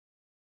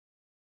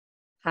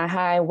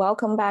Hi,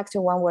 welcome back to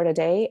One Word a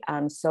Day.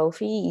 I'm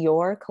Sophie,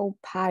 your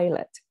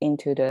co-pilot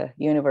into the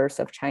universe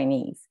of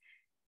Chinese.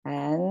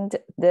 And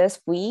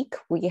this week,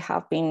 we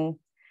have been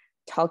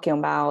talking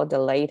about the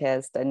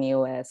latest, the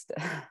newest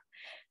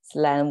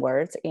slang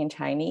words in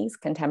Chinese,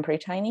 contemporary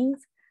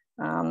Chinese.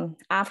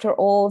 After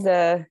all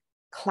the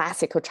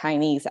classical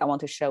Chinese, I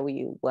want to show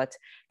you what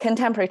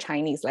contemporary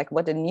Chinese, like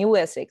what the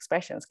newest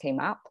expressions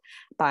came up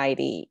by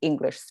the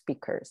English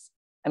speakers.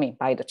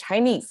 By the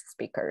Chinese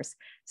speakers.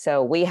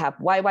 So we have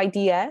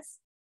YYDS,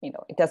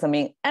 it doesn't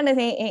mean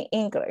anything in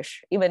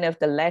English, even if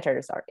the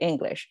letters are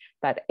English,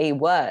 but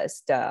it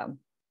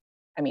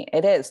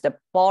is the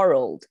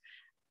borrowed,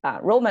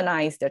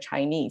 romanized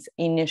Chinese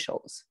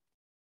initials,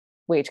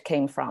 which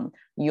came from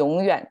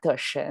永远的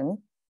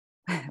神,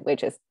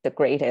 which is the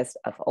greatest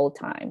of all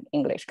time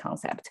English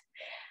concept.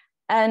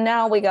 And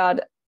now we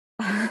got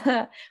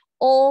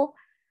all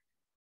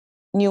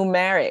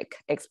numeric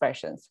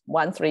expressions,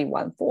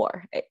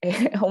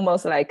 1314,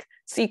 almost like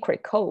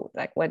secret code.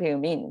 Like, what do you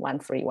mean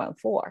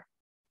 1314?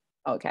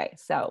 Okay,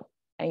 so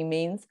it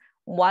means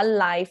one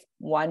life,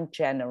 one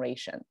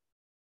generation.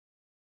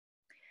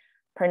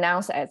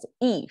 Pronounced as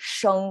一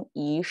生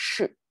一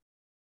世.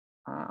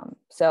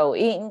 So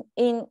in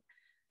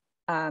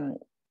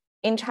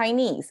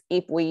Chinese,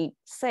 if we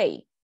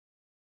say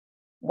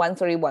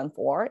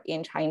 1314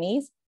 in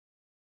Chinese,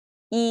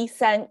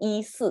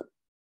 1314.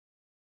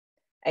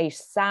 It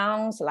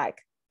sounds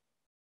like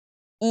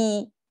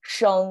一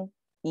生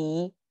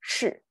一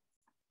世.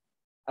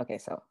 Okay,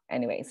 so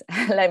anyways,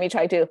 let me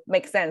try to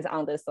make sense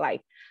on this slide.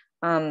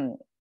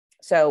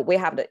 So we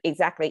have the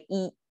exactly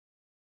一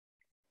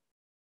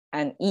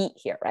and 一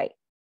here, right?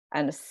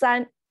 And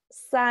san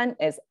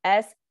is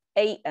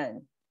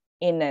S-A-N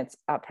in its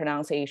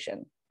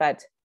pronunciation,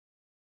 but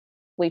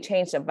we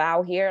changed the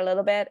vowel here a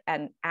little bit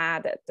and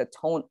added the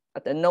tone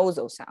of the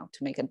nasal sound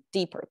to make it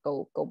deeper,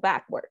 go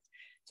backward.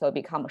 So it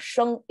becomes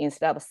生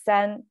instead of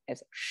三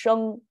is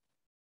生,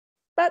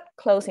 but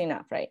close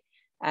enough, right?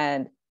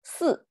 And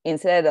四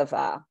instead of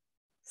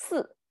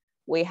四,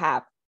 we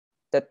have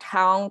the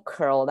tongue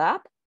curled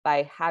up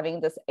by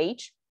having this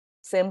H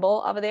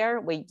symbol over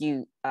there. We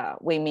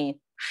mean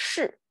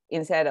是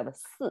instead of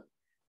四.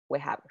 We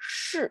have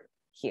是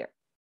here.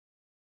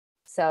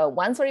 So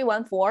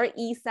 1314,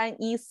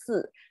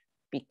 1314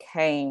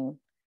 became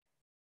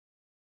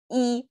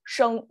一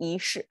生一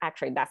世.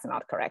 Actually, that's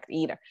not correct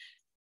either.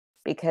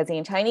 Because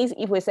in Chinese,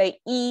 if we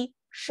say 一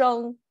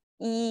生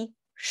一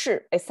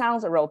世, it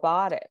sounds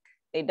robotic.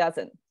 It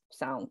doesn't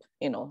sound,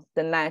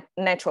 the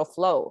natural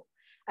flow.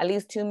 At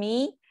least to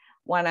me,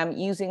 when I'm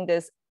using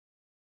this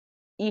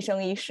一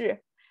生一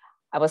世,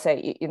 I would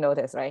say, you know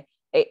this, right?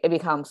 It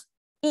becomes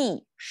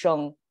一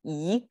生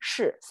一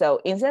世. So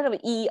instead of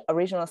一,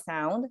 original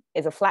sound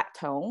is a flat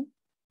tone.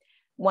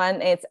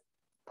 When it's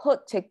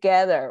put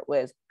together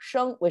with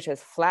生, which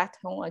is flat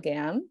tone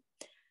again,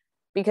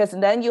 because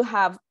then you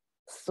have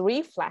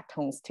three flat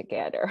tones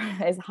together.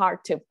 It's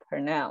hard to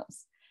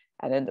pronounce.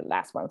 And then the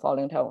last one,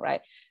 falling tone,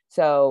 right?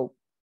 So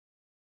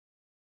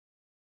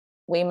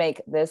we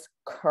make this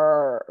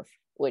curve,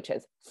 which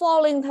is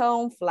falling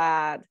tone,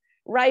 flat,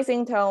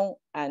 rising tone,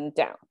 and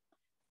down,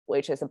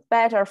 which is a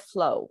better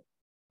flow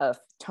of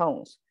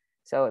tones.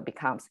 So it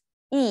becomes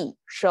一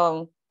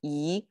生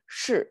一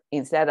世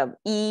instead of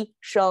一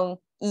生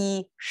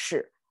一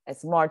世.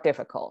 It's more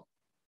difficult.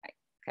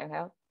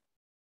 Okay.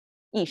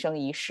 一生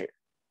一世.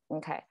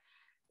 Okay.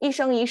 一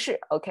生一世.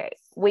 Okay,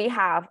 we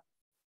have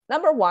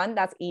number one,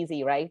 that's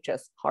easy, right?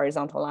 Just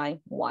horizontal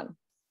line, one.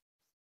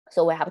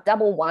 So we have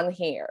double one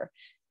here.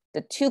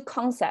 The two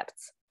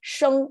concepts,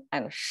 生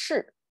and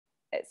世,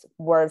 is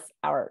worth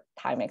our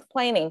time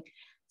explaining.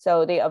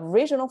 So the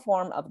original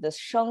form of this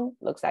生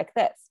looks like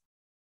this.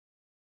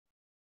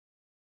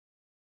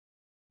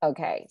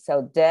 Okay,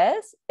 so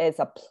this is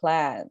a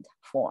plant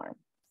form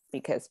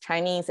because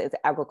Chinese is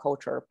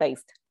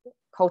agriculture-based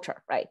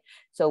culture, right?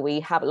 So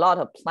we have a lot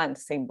of plant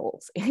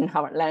symbols in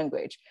our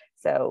language.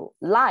 So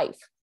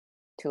life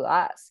to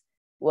us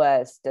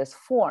was this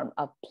form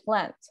of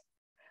plant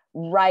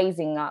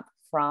rising up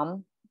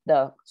from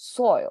the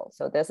soil.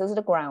 So this is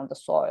the ground, the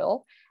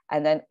soil,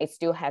 and then it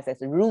still has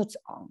its roots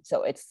on.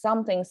 So it's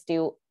something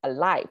still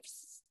alive,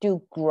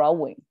 still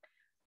growing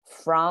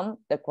from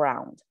the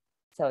ground.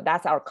 So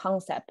that's our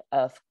concept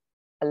of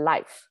a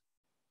life,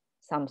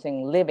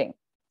 something living.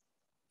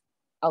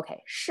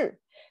 Okay, 是.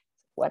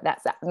 What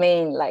does that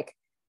mean? Like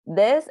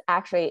this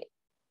actually,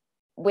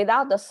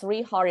 without the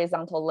three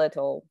horizontal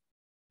little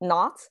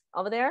knots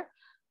over there,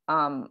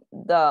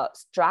 the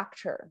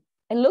structure,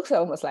 it looks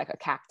almost like a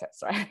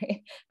cactus,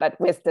 right? But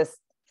with this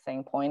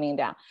thing pointing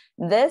down.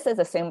 This is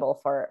a symbol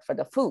for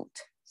the food.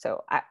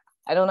 So I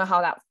don't know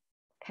how that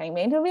came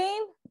into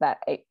being, but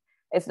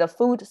it's the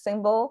food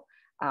symbol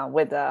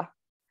with the,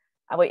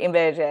 I would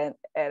envision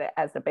it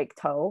as the big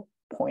toe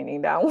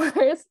pointing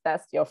downwards.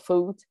 That's your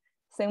food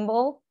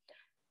symbol.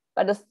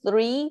 But the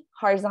three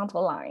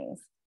horizontal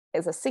lines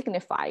is a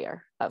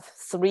signifier of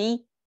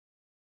 3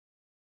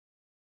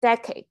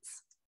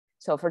 decades.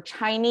 So for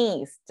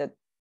Chinese, the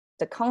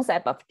the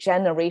concept of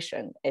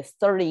generation is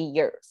 30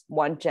 years,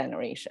 one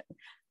generation,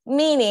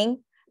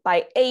 meaning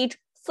by age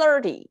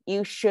 30,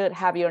 you should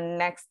have your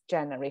next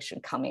generation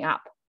coming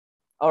up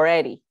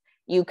already.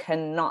 You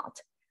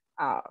cannot,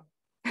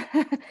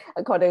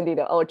 according to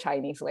the old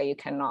Chinese way, you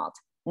cannot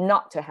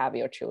not to have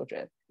your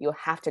children. You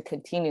have to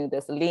continue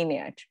this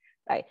lineage,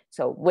 right?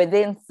 So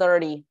within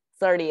 30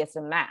 is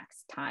the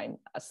max time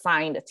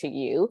assigned to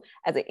you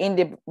as an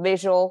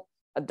individual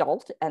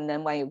adult. And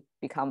then when you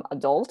become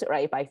adult,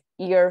 right, by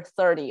year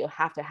 30, you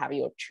have to have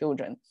your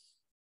children.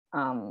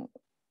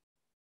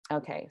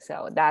 Okay,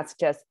 so that's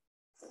just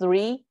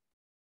 3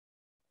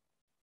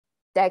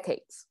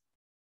 decades.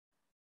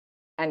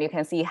 And you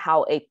can see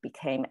how it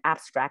became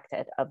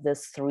abstracted of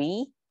this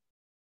 3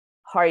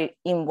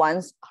 in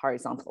one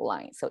horizontal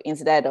line. So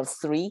instead of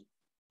 3,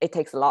 it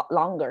takes a lot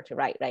longer to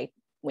write, right?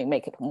 We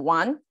make it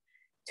 1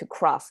 to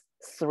cross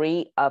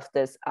 3 of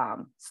these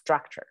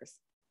structures.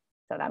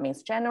 So that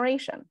means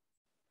generation.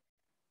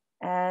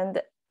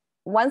 And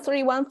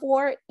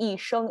 1314, 一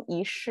生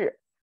一世,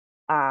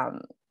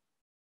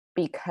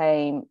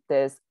 became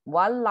this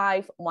one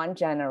life, one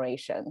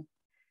generation.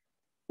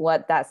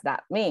 What does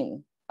that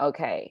mean?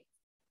 Okay.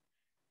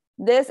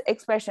 This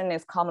expression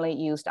is commonly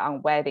used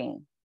on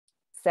wedding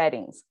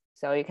settings.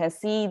 So you can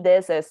see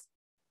this is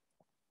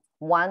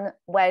one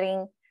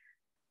wedding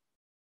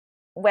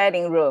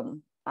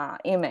room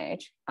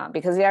image,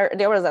 because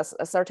there was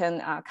a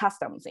certain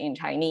customs in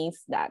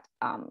Chinese that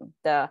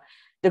the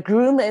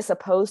groom is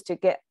supposed to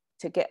get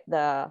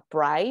the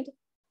bride,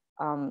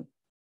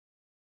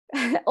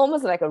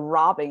 almost like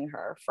robbing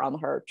her from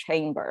her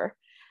chamber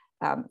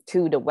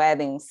to the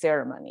wedding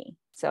ceremony.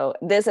 So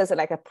this is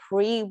like a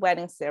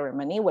pre-wedding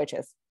ceremony, which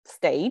is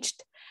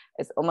staged.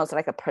 It's almost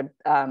like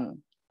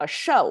a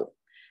show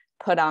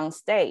put on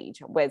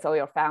stage with all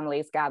your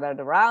families gathered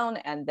around,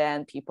 and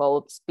then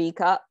people speak,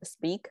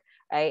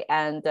 right?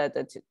 And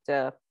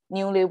the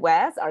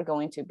newlyweds are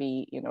going to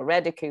be,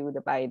 ridiculed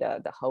by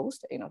the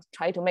host,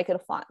 try to make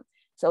it fun.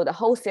 So the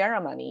whole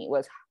ceremony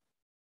was,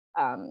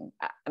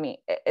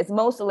 it's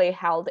mostly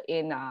held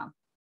in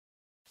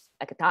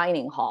like a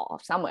dining hall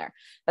somewhere,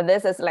 but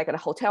this is like a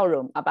hotel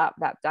room above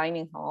that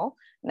dining hall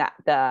that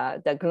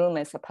the groom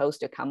is supposed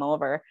to come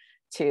over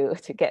to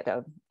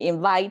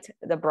invite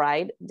the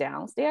bride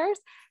downstairs.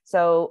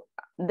 So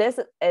this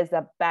is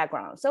the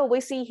background. So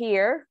we see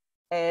here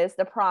is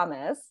the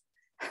promise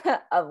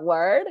of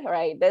word,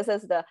 right? This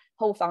is the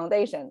whole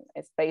foundation.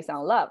 It's based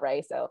on love,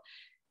 right? So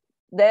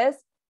this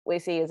we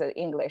see is in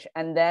English,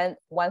 and then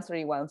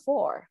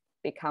 1314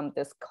 become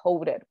this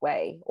coded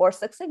way or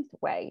succinct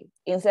way.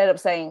 Instead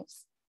of saying,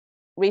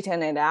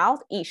 written it out,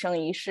 一生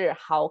一世,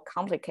 how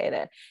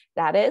complicated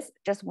that is,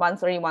 just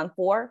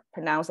 1314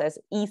 pronounced as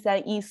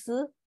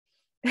 1314.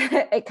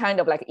 It kind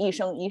of like 一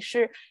生一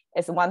世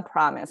is one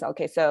promise.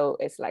 Okay, so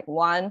it's like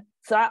one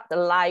throughout the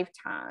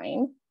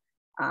lifetime,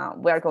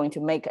 we're going to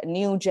make a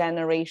new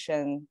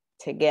generation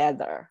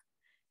together,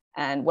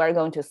 and we're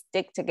going to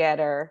stick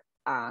together,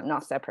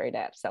 not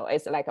separated. So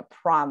it's like a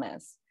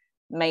promise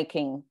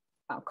making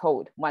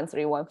code.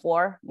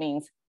 1314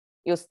 means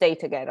you stay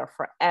together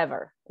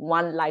forever,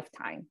 one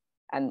lifetime,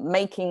 and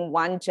making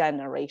one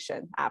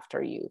generation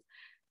after you.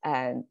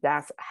 And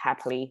that's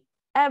happily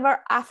ever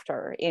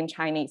after in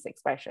Chinese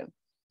expression.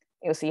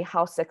 You see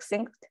how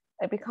succinct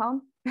it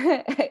becomes?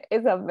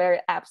 It's a very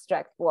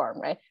abstract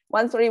form, right?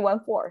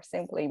 1314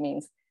 simply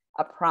means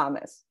a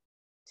promise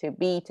to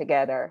be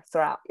together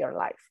throughout your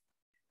life.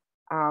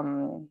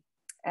 And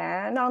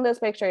on this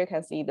picture, you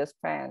can see this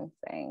fan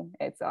thing.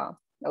 It's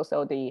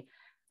also the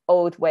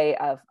old way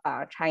of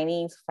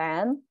Chinese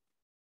fan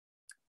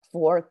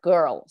for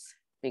girls,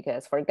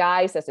 because for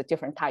guys, there's a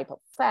different type of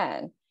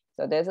fan.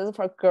 So this is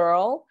for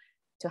girl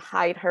to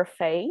hide her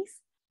face.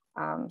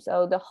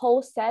 So the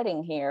whole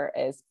setting here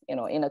is,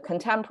 in a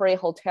contemporary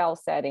hotel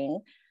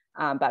setting,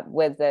 but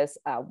with this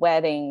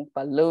wedding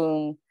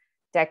balloon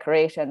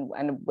decoration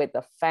and with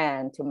the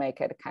fan to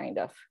make it kind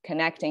of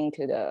connecting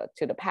to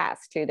the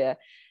past, to the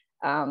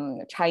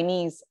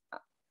Chinese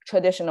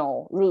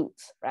traditional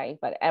roots, right?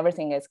 But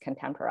everything is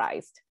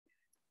contemporized.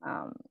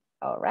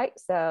 All right,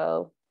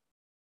 so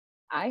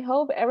I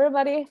hope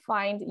everybody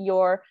find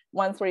your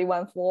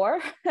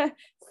 1314,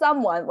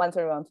 someone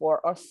 1314,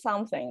 or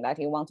something that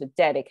you want to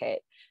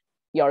dedicate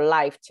your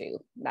life to.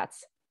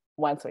 That's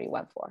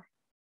 1314.